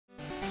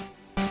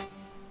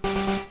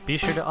Be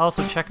sure to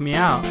also check me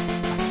out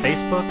on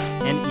Facebook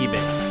and eBay.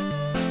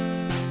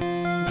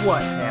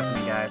 What's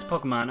happening, guys?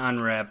 Pokemon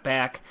Unwrapped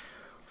back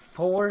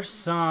for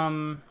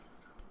some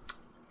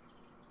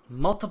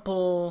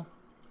multiple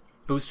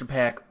booster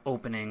pack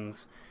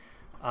openings.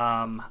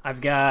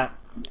 I've got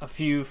a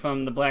few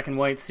from the Black and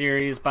White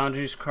series,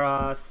 Boundries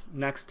Cross,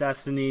 Next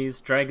Destinies,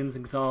 Dragons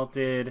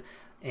Exalted,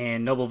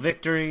 and Noble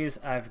Victories.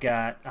 I've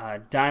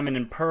got Diamond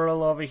and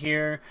Pearl over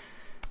here.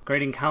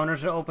 Great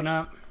Encounters to open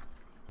up.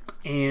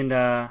 And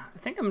I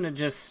think I'm going to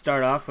just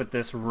start off with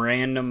this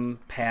random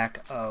pack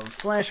of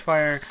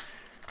Flashfire.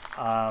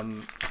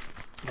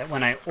 That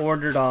when I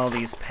ordered all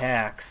these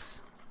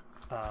packs,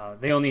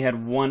 they only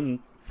had one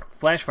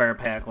Flashfire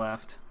pack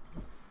left.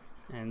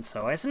 And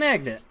so I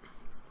snagged it.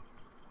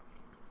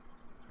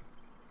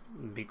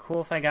 It'd be cool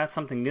if I got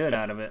something good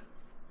out of it.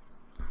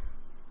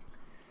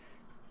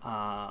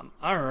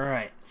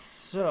 Alright,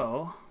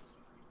 so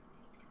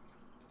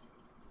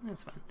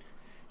that's fine.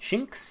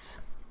 Shinx,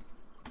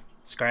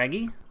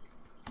 Scraggy,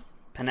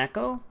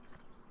 Pineco.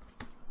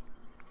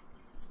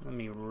 Let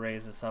me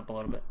raise this up a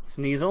little bit.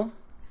 Sneasel,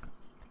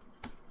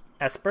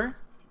 Esper,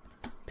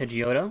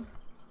 Pidgeotto,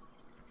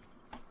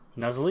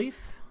 Nuzleaf,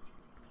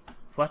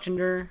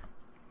 Fletchinder,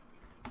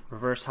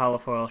 Reverse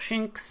Holofoil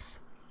Shinx,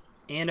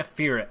 and a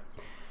Ferret.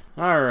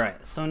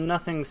 Alright, so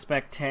nothing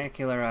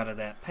spectacular out of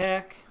that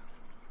pack.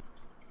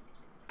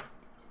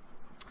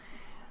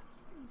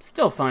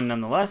 Still fun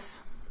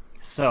nonetheless.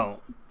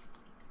 So,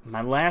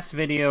 my last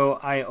video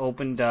I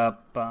opened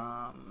up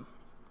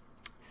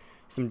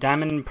some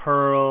Diamond and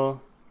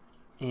Pearl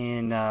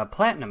and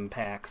Platinum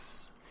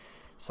packs.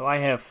 So I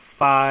have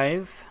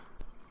 5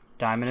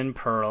 Diamond and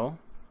Pearl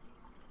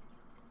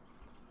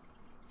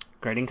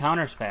Great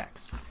Encounters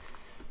packs.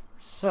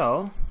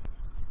 So,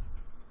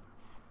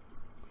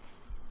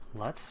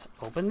 let's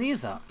open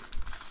these up.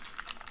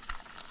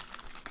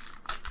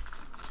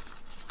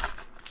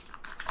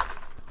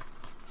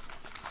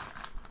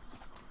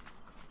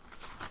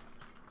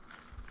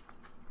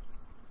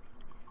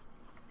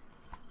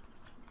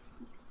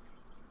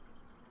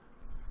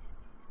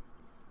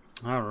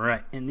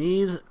 Alright, and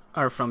these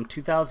are from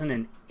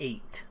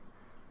 2008.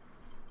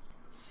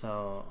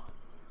 So,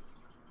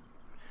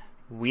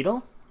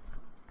 Weedle,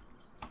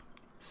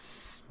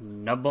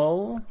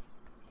 Snubbull,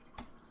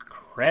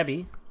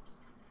 Krabby,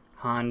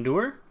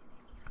 Houndour,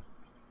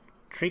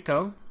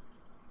 Trico,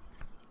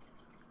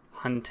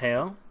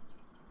 Huntail,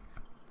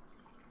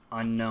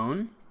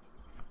 Unknown,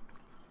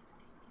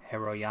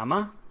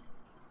 Hiroyama.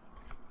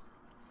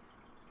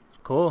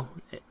 Cool.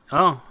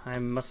 Oh, I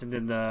must have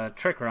did the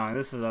trick wrong.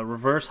 This is a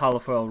Reverse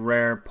Holofoil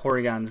Rare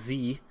Porygon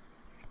Z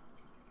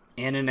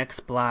and an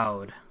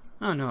Exploud.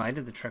 Oh no, I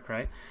did the trick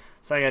right.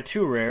 So I got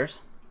 2 rares.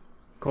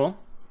 Cool.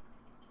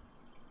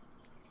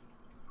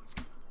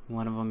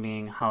 One of them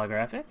being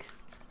holographic.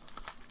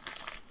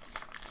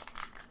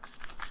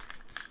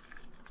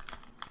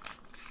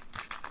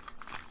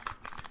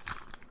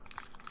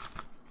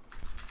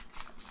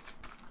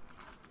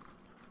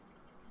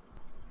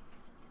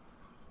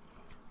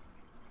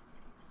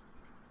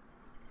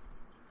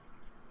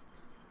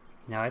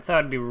 Now I thought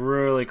it'd be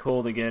really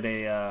cool to get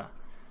a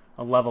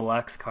level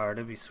X card.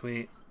 It'd be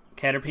sweet.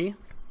 Caterpie,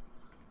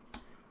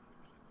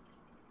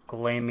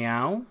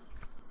 Glameow,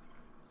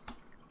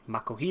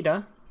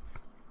 Makuhita,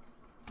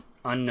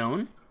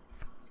 Unknown,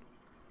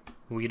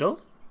 Weedle,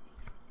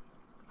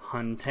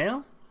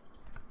 Huntail,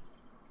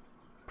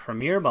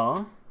 Premier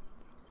Ball,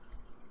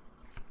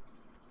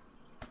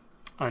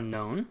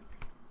 Unknown,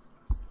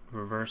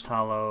 Reverse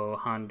Holo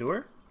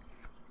Houndour,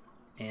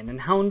 and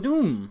an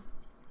Houndoom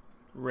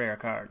rare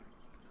card.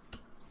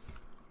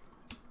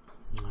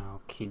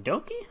 Okie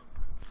dokie.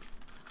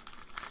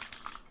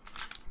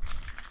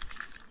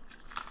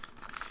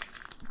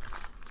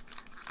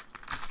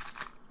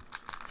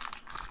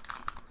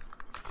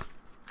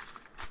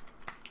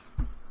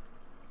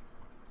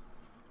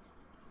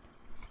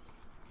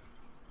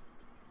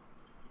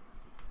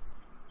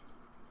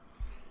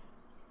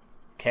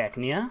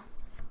 Cacnea,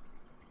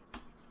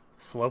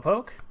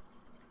 Slowpoke,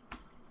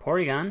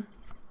 Porygon,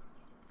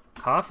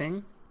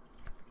 Coughing,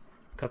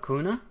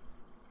 Kakuna,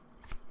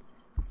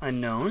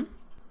 Unknown,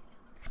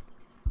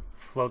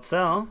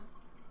 Floatzel,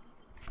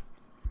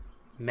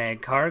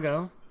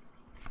 Magcargo,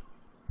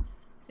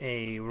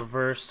 a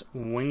Reverse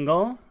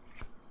Wingull,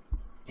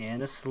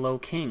 and a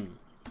Slowking.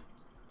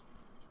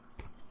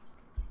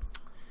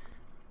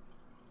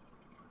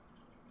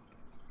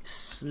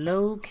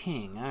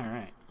 Slowking,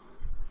 alright.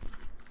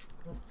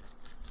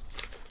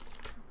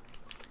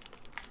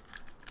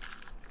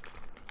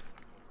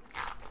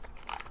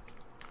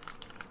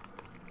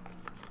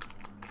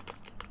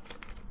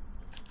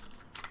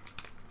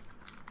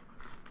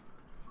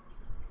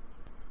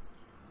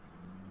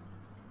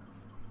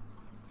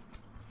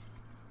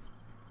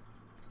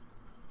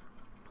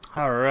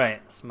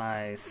 Alright, it's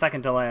my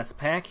second to last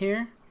pack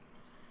here.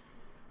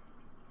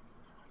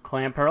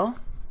 Clamperl,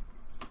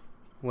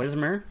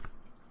 Whismur,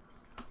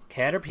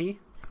 Caterpie,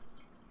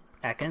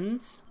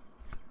 Ekans,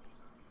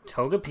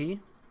 Togepi,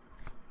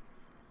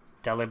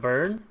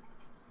 Delibird,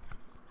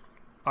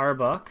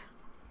 Arbuck,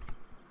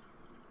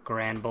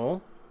 Grand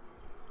Bull,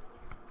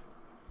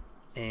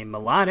 a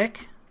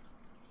Melodic,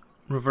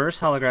 Reverse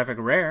Holographic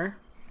Rare,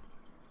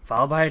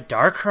 followed by a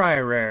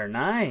Darkrai Rare.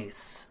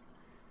 Nice!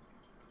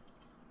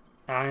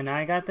 And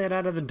I got that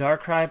out of the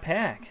Darkrai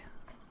pack.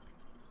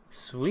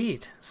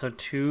 Sweet. So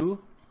 2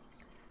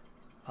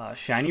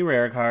 shiny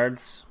rare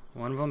cards,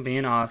 one of them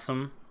being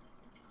awesome.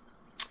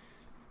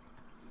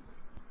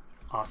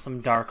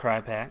 Awesome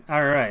Darkrai pack.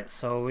 Alright,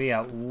 so we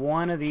got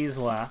one of these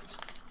left.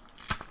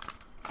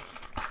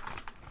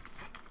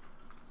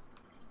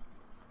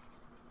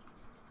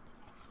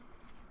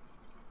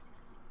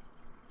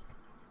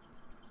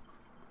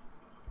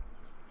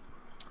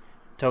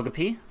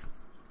 Togepi,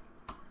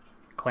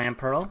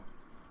 Clamperl,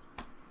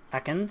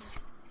 Ekans,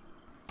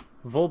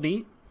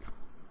 Volbeat,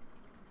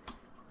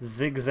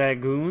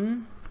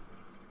 Zigzagoon,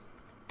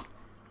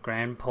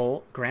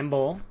 Granbull,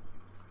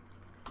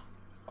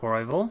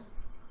 Corrival,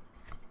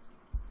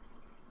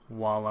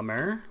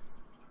 Wallimer,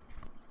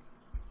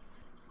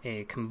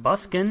 a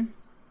Combuskin,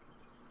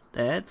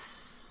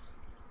 that's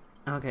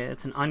okay,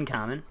 it's an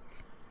uncommon,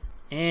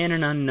 and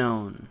an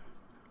unknown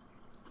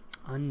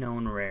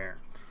rare.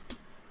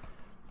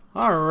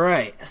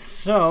 Alright,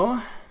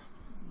 so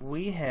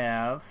we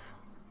have,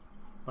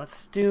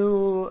 let's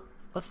do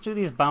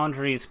these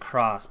Boundaries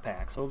cross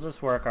packs. We'll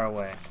just work our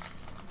way.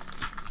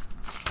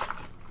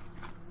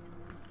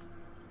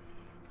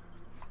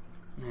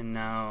 And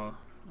now,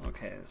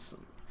 okay, so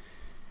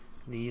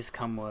these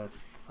come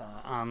with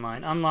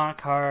online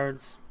unlock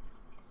cards.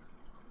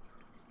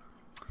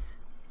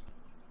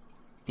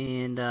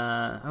 And,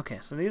 okay,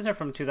 so these are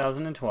from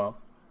 2012.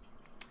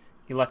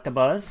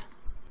 Electabuzz,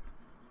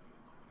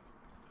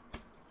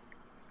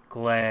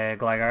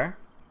 Gligar,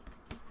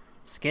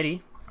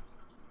 Skitty,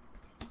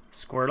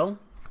 Squirtle,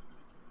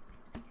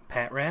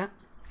 Patrat,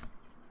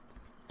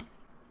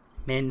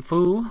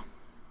 Minfu,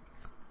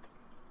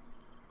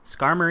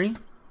 Skarmory,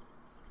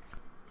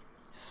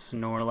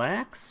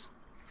 Snorlax,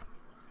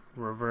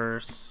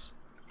 Reverse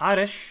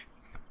Oddish,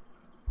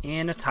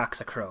 and a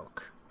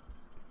Toxicroak.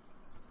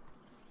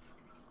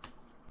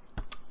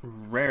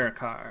 Rare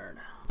card.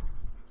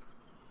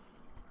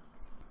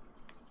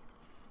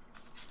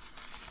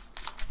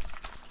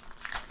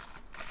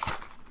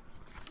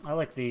 I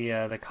like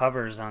the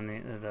covers on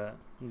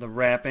the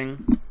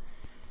wrapping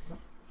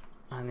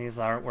on these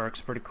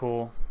artworks. Pretty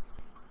cool.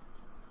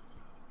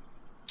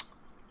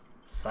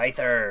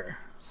 Scyther.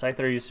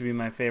 Scyther used to be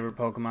my favorite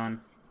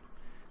Pokemon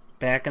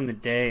back in the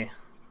day.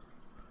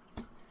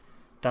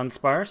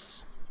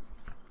 Dunsparce,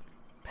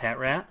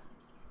 Patrat,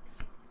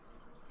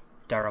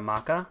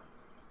 Darumaka,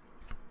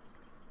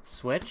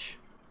 Switch,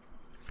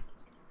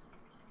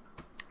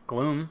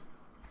 Gloom,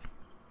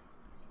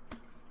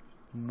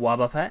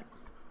 Wobbuffet,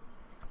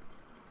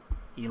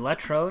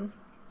 Electrode,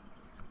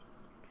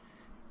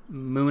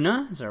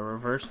 Munna is our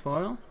reverse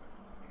foil,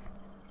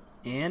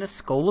 and a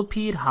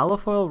Scolipede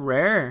holofoil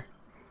rare.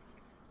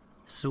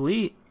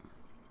 Sweet.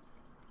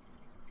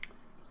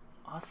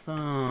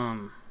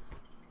 Awesome.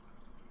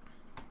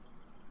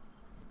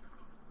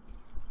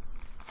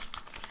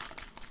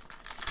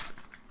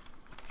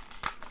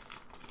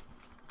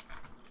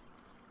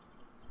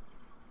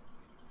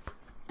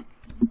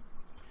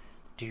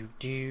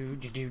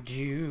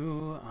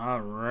 All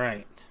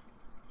right.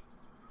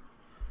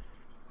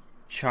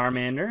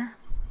 Charmander,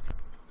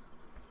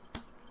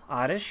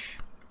 Oddish,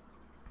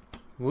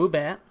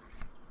 Woobat,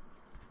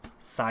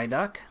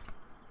 Psyduck,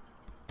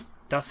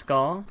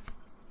 Duskull,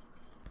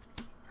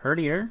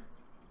 Herdier,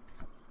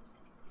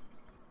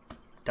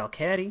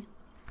 Delcatty,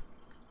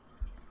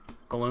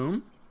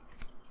 Gloom,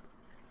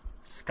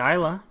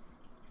 Skyla,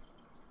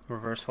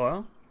 reverse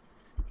foil,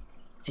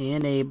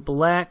 and a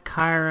Black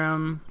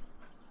Kyurem,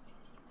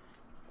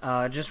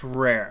 just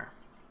rare.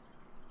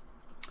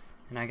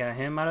 And I got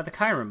him out of the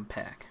Kyurem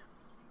pack.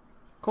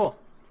 Cool.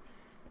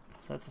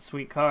 So that's a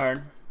sweet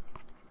card.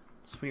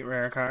 Sweet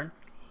rare card.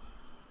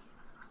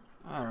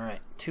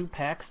 Alright, 2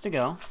 packs to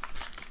go.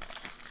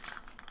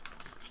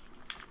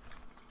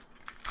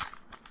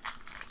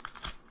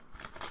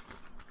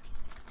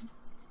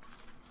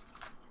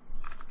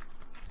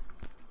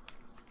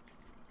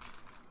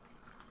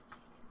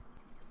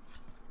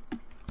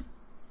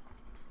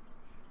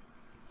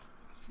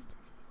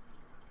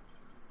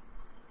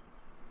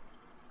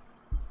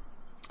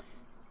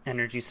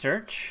 Energy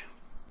Search,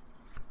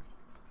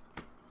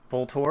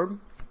 Voltorb,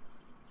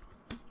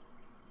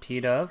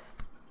 Pidove,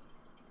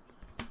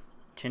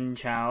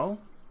 Chinchou,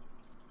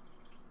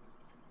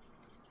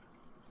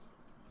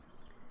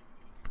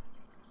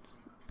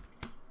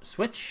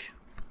 Switch,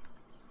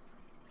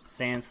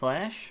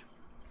 Sandslash,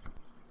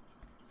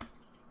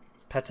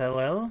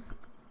 Petalil,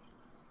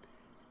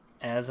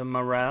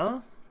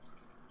 Azumarill,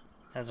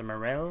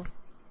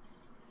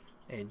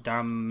 a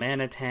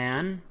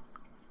Darmanitan,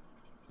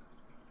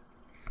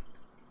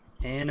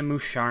 and a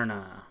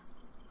Musharna.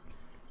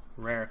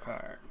 Rare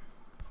card.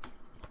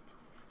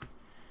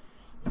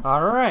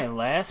 Alright,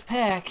 last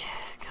pack.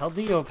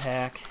 Keldeo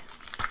pack.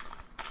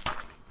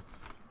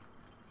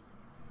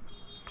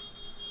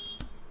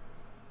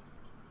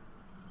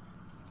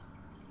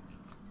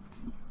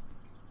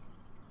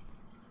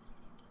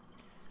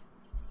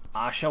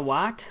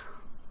 Oshawott,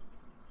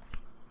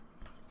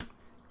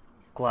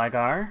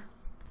 Gligar,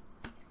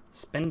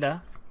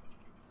 Spinda,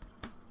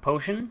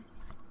 Potion,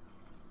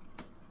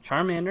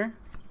 Charmander,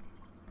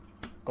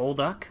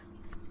 Golduck,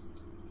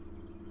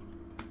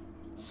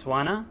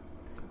 Swanna,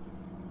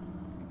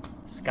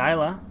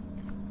 Skyla,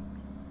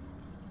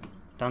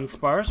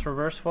 Dunsparce,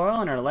 reverse foil,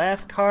 and our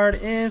last card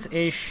is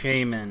a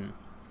Shaman.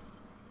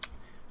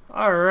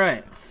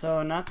 Alright,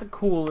 so not the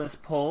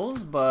coolest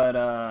pulls,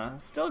 but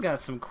still got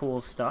some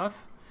cool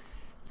stuff.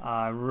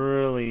 I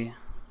really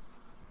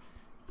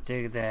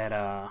dig that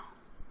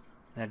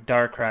that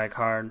Darkrai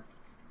card.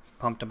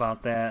 Pumped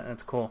about that.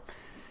 That's cool.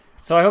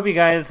 So I hope you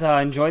guys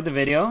enjoyed the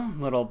video.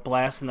 Little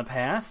blast in the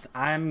past.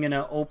 I'm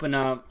gonna open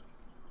up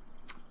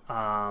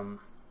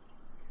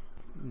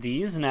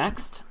these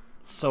next.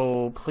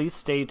 So please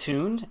stay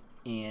tuned.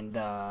 And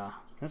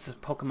this is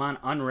Pokemon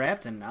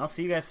Unwrapped, and I'll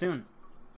see you guys soon.